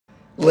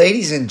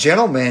Ladies and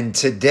gentlemen,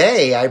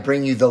 today I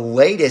bring you the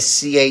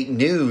latest C8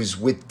 news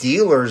with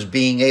dealers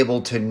being able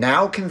to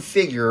now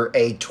configure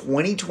a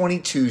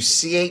 2022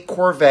 C8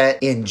 Corvette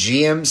in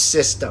GM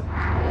system.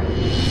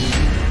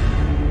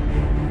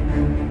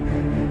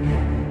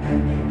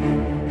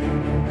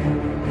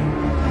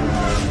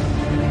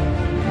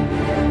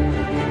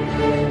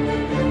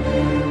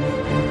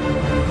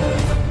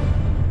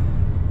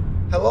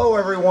 Hello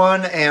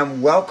everyone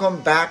and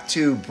welcome back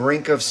to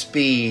Brink of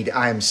Speed.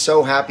 I am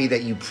so happy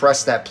that you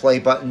pressed that play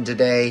button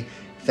today.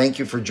 Thank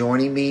you for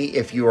joining me.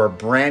 If you are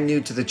brand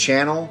new to the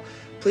channel,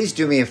 please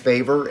do me a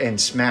favor and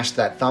smash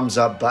that thumbs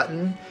up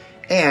button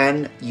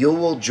and you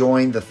will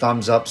join the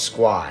thumbs up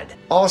squad.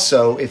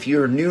 Also, if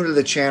you're new to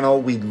the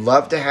channel, we'd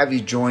love to have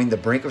you join the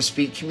Brink of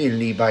Speed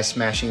community by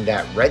smashing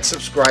that red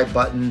subscribe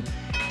button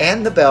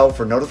and the bell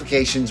for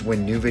notifications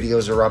when new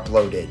videos are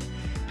uploaded.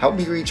 Help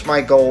me reach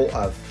my goal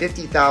of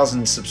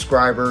 50,000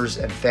 subscribers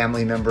and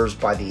family members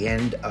by the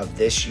end of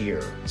this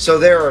year. So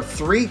there are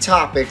three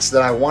topics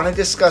that I want to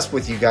discuss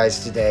with you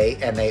guys today,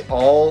 and they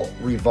all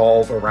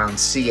revolve around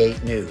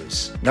C8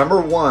 news.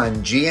 Number one,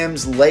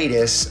 GM's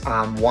latest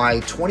on why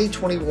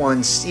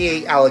 2021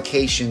 C8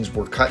 allocations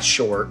were cut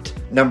short.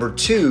 Number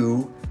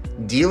two,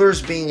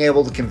 dealers being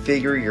able to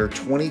configure your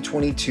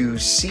 2022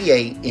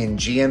 C8 in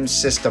GM's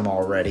system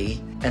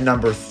already. And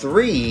number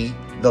three,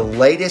 the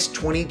latest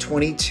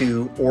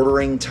 2022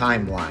 ordering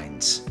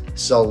timelines.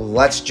 So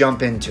let's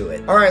jump into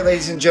it. All right,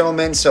 ladies and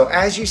gentlemen, so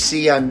as you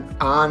see, I'm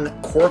on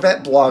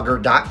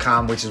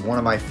CorvetteBlogger.com, which is one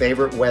of my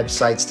favorite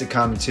websites to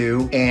come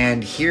to.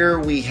 And here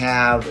we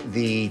have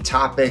the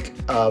topic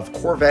of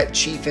Corvette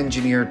Chief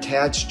Engineer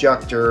Tad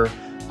Struchter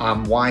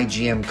on why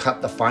GM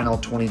cut the final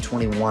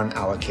 2021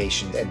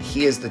 allocation. And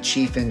he is the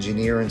chief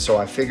engineer, and so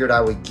I figured I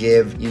would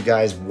give you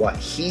guys what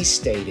he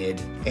stated.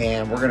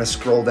 And we're gonna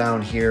scroll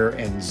down here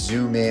and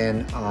zoom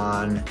in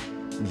on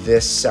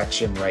this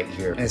section right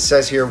here. And it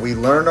says here, we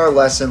learned our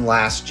lesson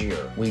last year.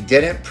 We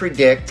didn't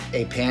predict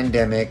a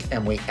pandemic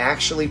and we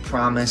actually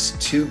promised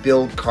to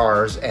build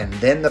cars, and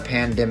then the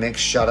pandemic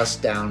shut us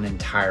down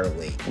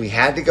entirely. We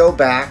had to go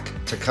back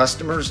to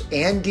customers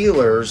and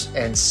dealers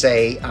and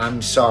say,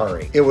 I'm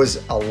sorry. It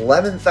was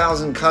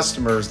 11,000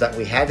 customers that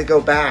we had to go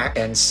back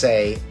and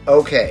say,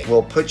 okay,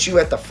 we'll put you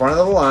at the front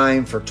of the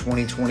line for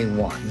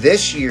 2021.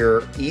 This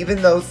year, even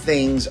though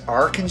things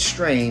are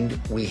constrained,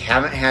 we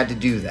haven't had to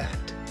do that.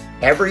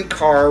 Every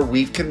car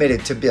we've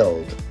committed to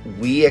build,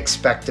 we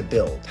expect to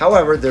build.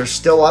 However, there's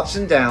still ups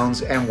and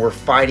downs and we're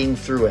fighting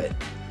through it.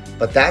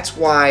 But that's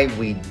why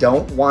we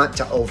don't want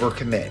to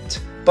overcommit.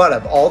 But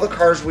of all the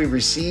cars we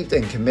received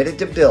and committed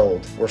to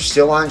build, we're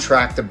still on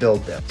track to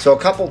build them. So a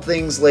couple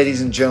things, ladies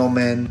and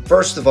gentlemen.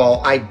 First of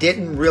all, I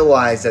didn't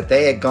realize that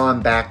they had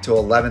gone back to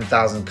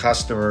 11,000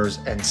 customers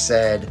and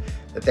said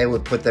that they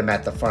would put them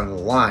at the front of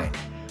the line.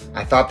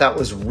 I thought that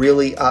was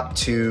really up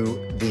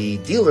to the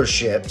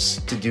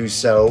dealerships to do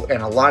so,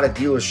 and a lot of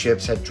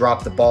dealerships had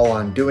dropped the ball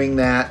on doing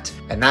that,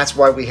 and that's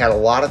why we had a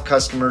lot of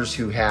customers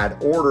who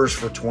had orders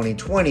for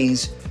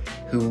 2020s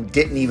who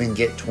didn't even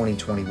get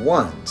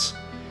 2021s.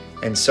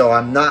 And so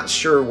I'm not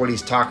sure what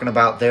he's talking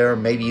about there.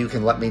 Maybe you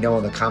can let me know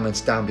in the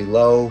comments down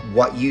below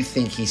what you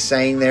think he's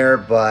saying there,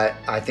 but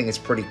I think it's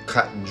pretty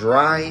cut and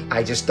dry.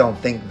 I just don't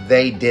think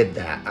they did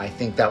that. I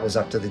think that was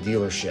up to the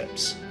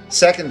dealerships.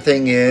 Second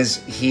thing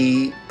is,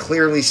 he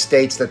clearly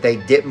states that they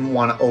didn't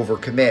want to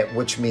overcommit,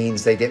 which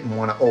means they didn't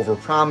want to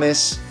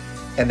overpromise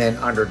and then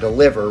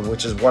underdeliver,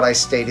 which is what I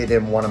stated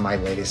in one of my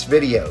latest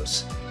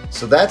videos.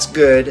 So that's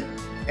good,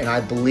 and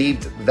I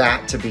believed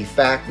that to be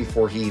fact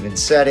before he even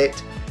said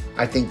it.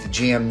 I think the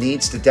GM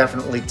needs to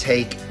definitely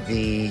take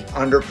the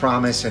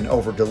underpromise and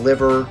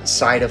overdeliver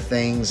side of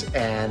things,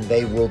 and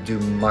they will do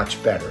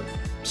much better.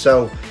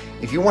 So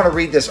if you want to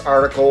read this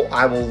article,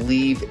 I will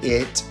leave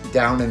it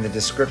down in the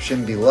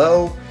description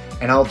below,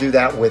 and I'll do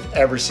that with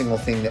every single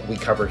thing that we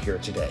cover here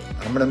today.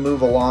 I'm going to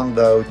move along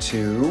though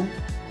to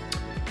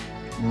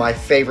my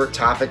favorite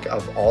topic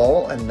of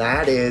all, and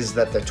that is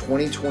that the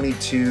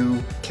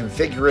 2022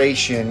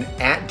 configuration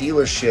at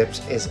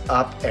dealerships is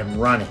up and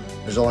running.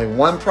 There's only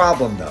one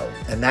problem though,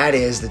 and that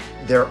is that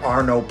there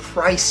are no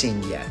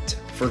pricing yet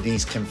for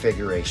these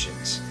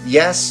configurations.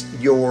 Yes,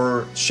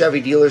 your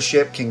Chevy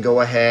dealership can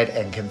go ahead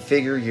and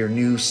configure your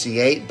new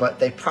C8, but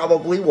they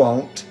probably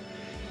won't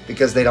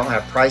because they don't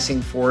have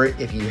pricing for it.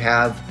 If you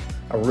have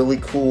a really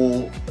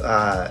cool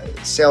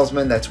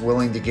salesman that's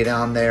willing to get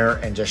on there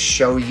and just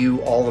show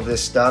you all of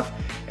this stuff.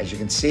 As you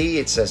can see,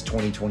 it says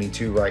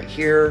 2022 right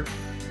here.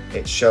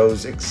 It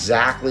shows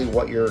exactly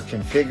what you're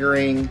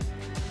configuring.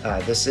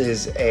 This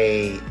is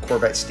a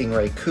Corvette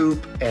Stingray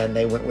Coupe, and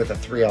they went with a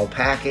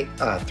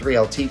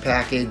 3LT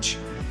package.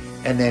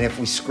 And then if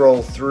we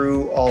scroll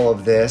through all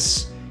of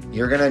this,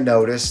 you're gonna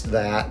notice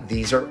that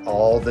these are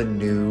all the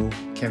new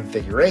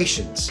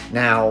configurations.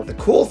 Now, the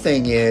cool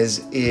thing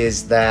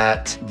is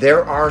that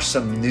there are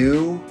some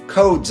new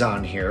codes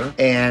on here,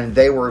 and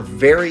they were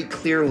very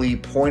clearly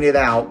pointed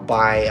out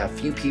by a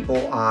few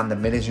people on the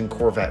Engine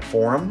Corvette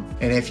Forum.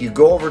 And if you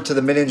go over to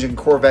the Engine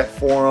Corvette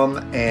Forum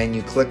and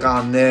you click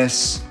on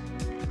this,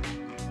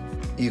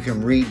 you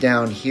can read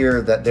down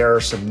here that there are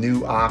some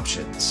new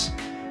options.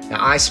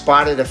 Now, I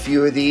spotted a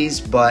few of these,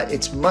 but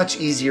it's much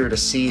easier to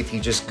see if you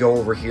just go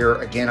over here.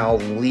 Again, I'll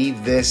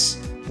leave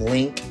this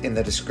link in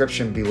the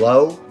description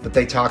below, but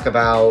they talk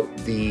about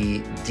the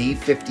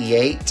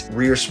D58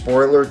 rear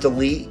spoiler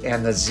delete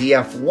and the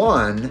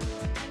ZF1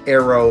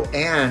 Aero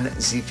and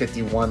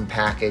Z51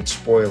 package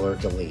spoiler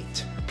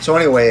delete. So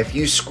anyway, if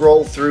you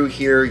scroll through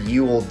here,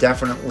 you will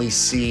definitely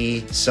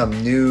see some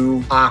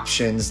new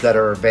options that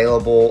are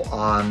available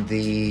on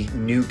the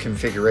new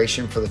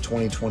configuration for the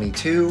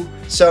 2022.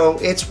 So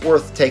it's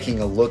worth taking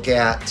a look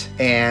at.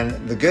 And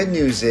the good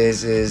news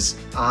is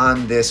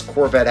on this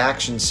Corvette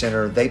Action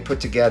Center, they put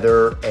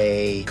together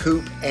a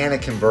coupe and a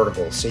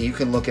convertible, so you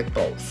can look at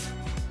both.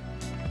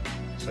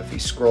 So if you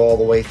scroll all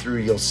the way through,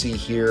 you'll see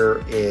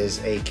here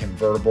is a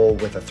convertible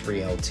with a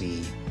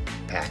 3LT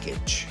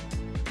package.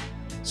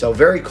 So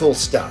very cool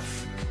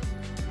stuff.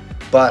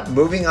 But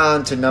moving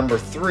on to number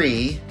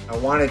 3, I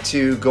wanted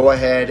to go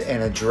ahead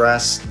and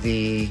address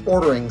the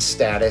ordering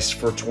status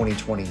for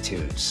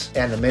 2022s.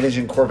 And the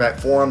Engine Corvette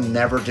Forum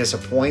never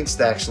disappoints.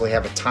 They actually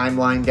have a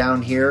timeline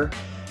down here.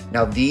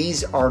 Now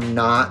these are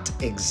not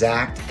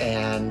exact,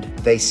 and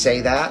they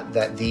say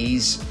that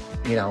these,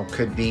 you know,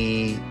 could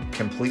be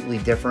completely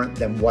different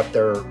than what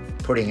they're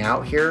putting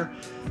out here,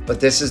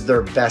 but this is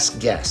their best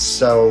guess.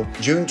 So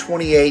June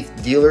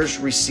 28th, dealers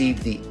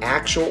received the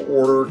actual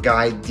order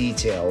guide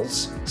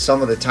details,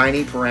 some of the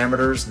tiny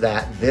parameters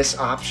that this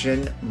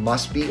option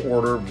must be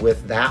ordered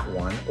with that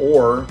one,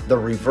 or the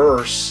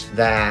reverse,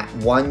 that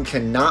one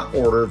cannot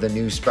order the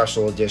new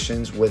special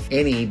editions with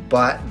any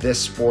but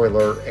this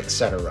spoiler,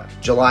 etc.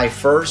 July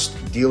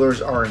 1st,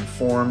 dealers are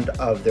informed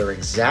of their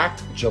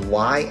exact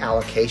July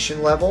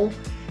allocation level,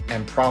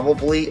 and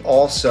probably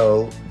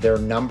also their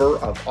number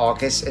of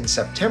August and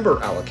September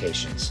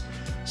allocations.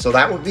 So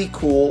that would be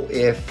cool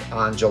if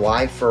on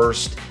July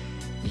 1st,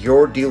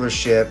 your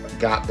dealership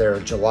got their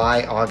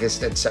July,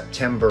 August, and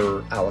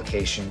September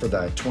allocation for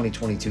the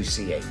 2022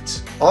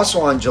 C8s.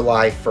 Also on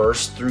July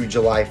 1st through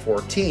July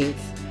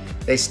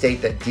 14th, they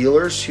state that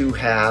dealers who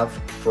have,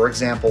 for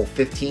example,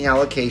 15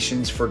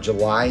 allocations for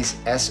July's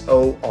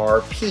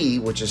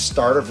SORP, which is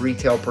start of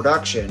retail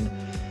production,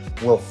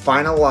 will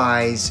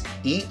finalize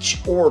each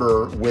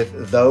order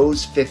with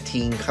those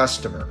 15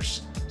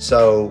 customers.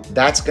 So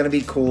that's going to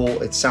be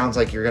cool. It sounds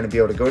like you're going to be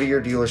able to go to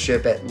your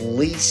dealership at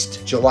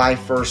least July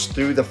 1st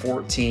through the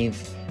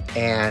 14th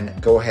and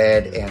go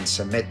ahead and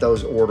submit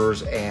those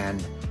orders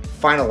and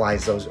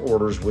finalize those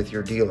orders with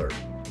your dealer.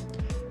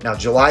 Now,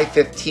 July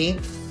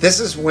 15th, this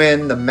is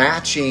when the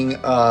matching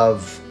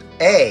of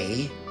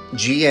A,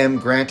 GM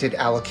granted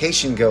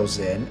allocation goes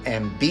in,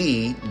 and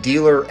B,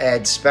 dealer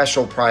ed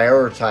special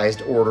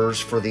prioritized orders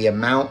for the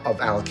amount of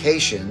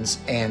allocations,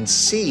 and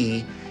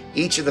C,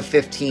 each of the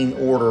 15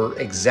 order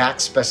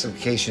exact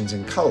specifications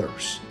and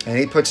colors. And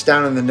he puts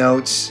down in the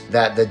notes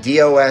that the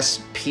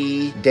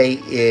DOSP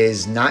date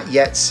is not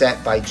yet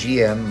set by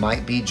GM,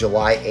 might be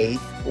July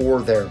 8th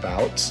or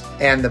thereabouts,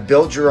 and the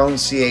build your own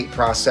C8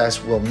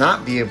 process will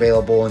not be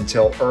available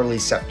until early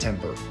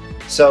September.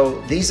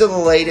 So these are the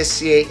latest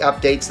C8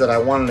 updates that I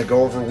wanted to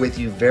go over with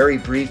you very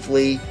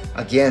briefly.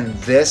 Again,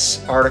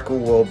 this article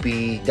will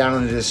be down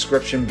in the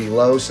description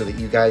below so that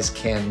you guys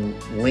can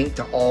link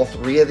to all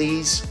 3 of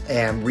these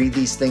and read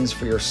these things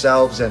for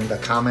yourselves and the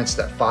comments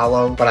that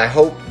follow. But I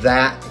hope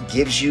that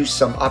gives you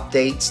some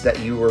updates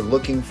that you were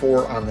looking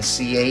for on the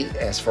C8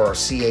 as far as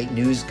C8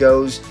 news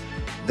goes.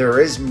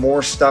 There is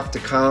more stuff to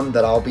come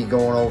that I'll be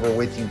going over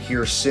with you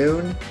here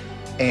soon.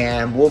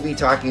 And we'll be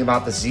talking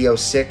about the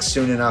Z06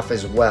 soon enough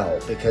as well,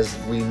 because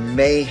we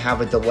may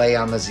have a delay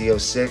on the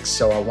Z06,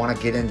 so I want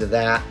to get into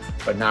that,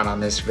 but not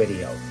on this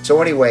video.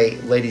 So anyway,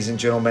 ladies and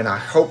gentlemen, I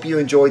hope you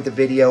enjoyed the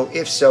video.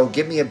 If so,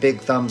 give me a big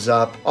thumbs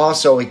up.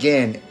 Also,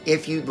 again,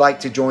 if you'd like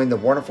to join the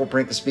wonderful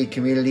Brink of Speed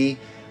community,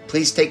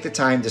 please take the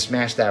time to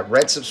smash that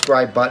red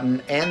subscribe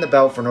button and the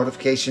bell for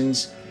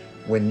notifications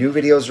when new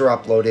videos are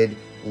uploaded.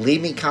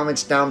 Leave me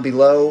comments down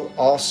below.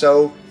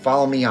 Also,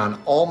 follow me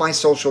on all my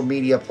social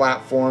media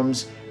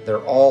platforms.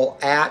 They're all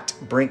at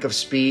Brink of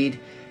Speed.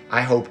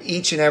 I hope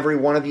each and every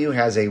one of you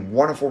has a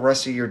wonderful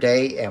rest of your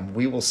day, and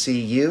we will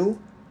see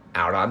you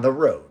out on the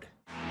road.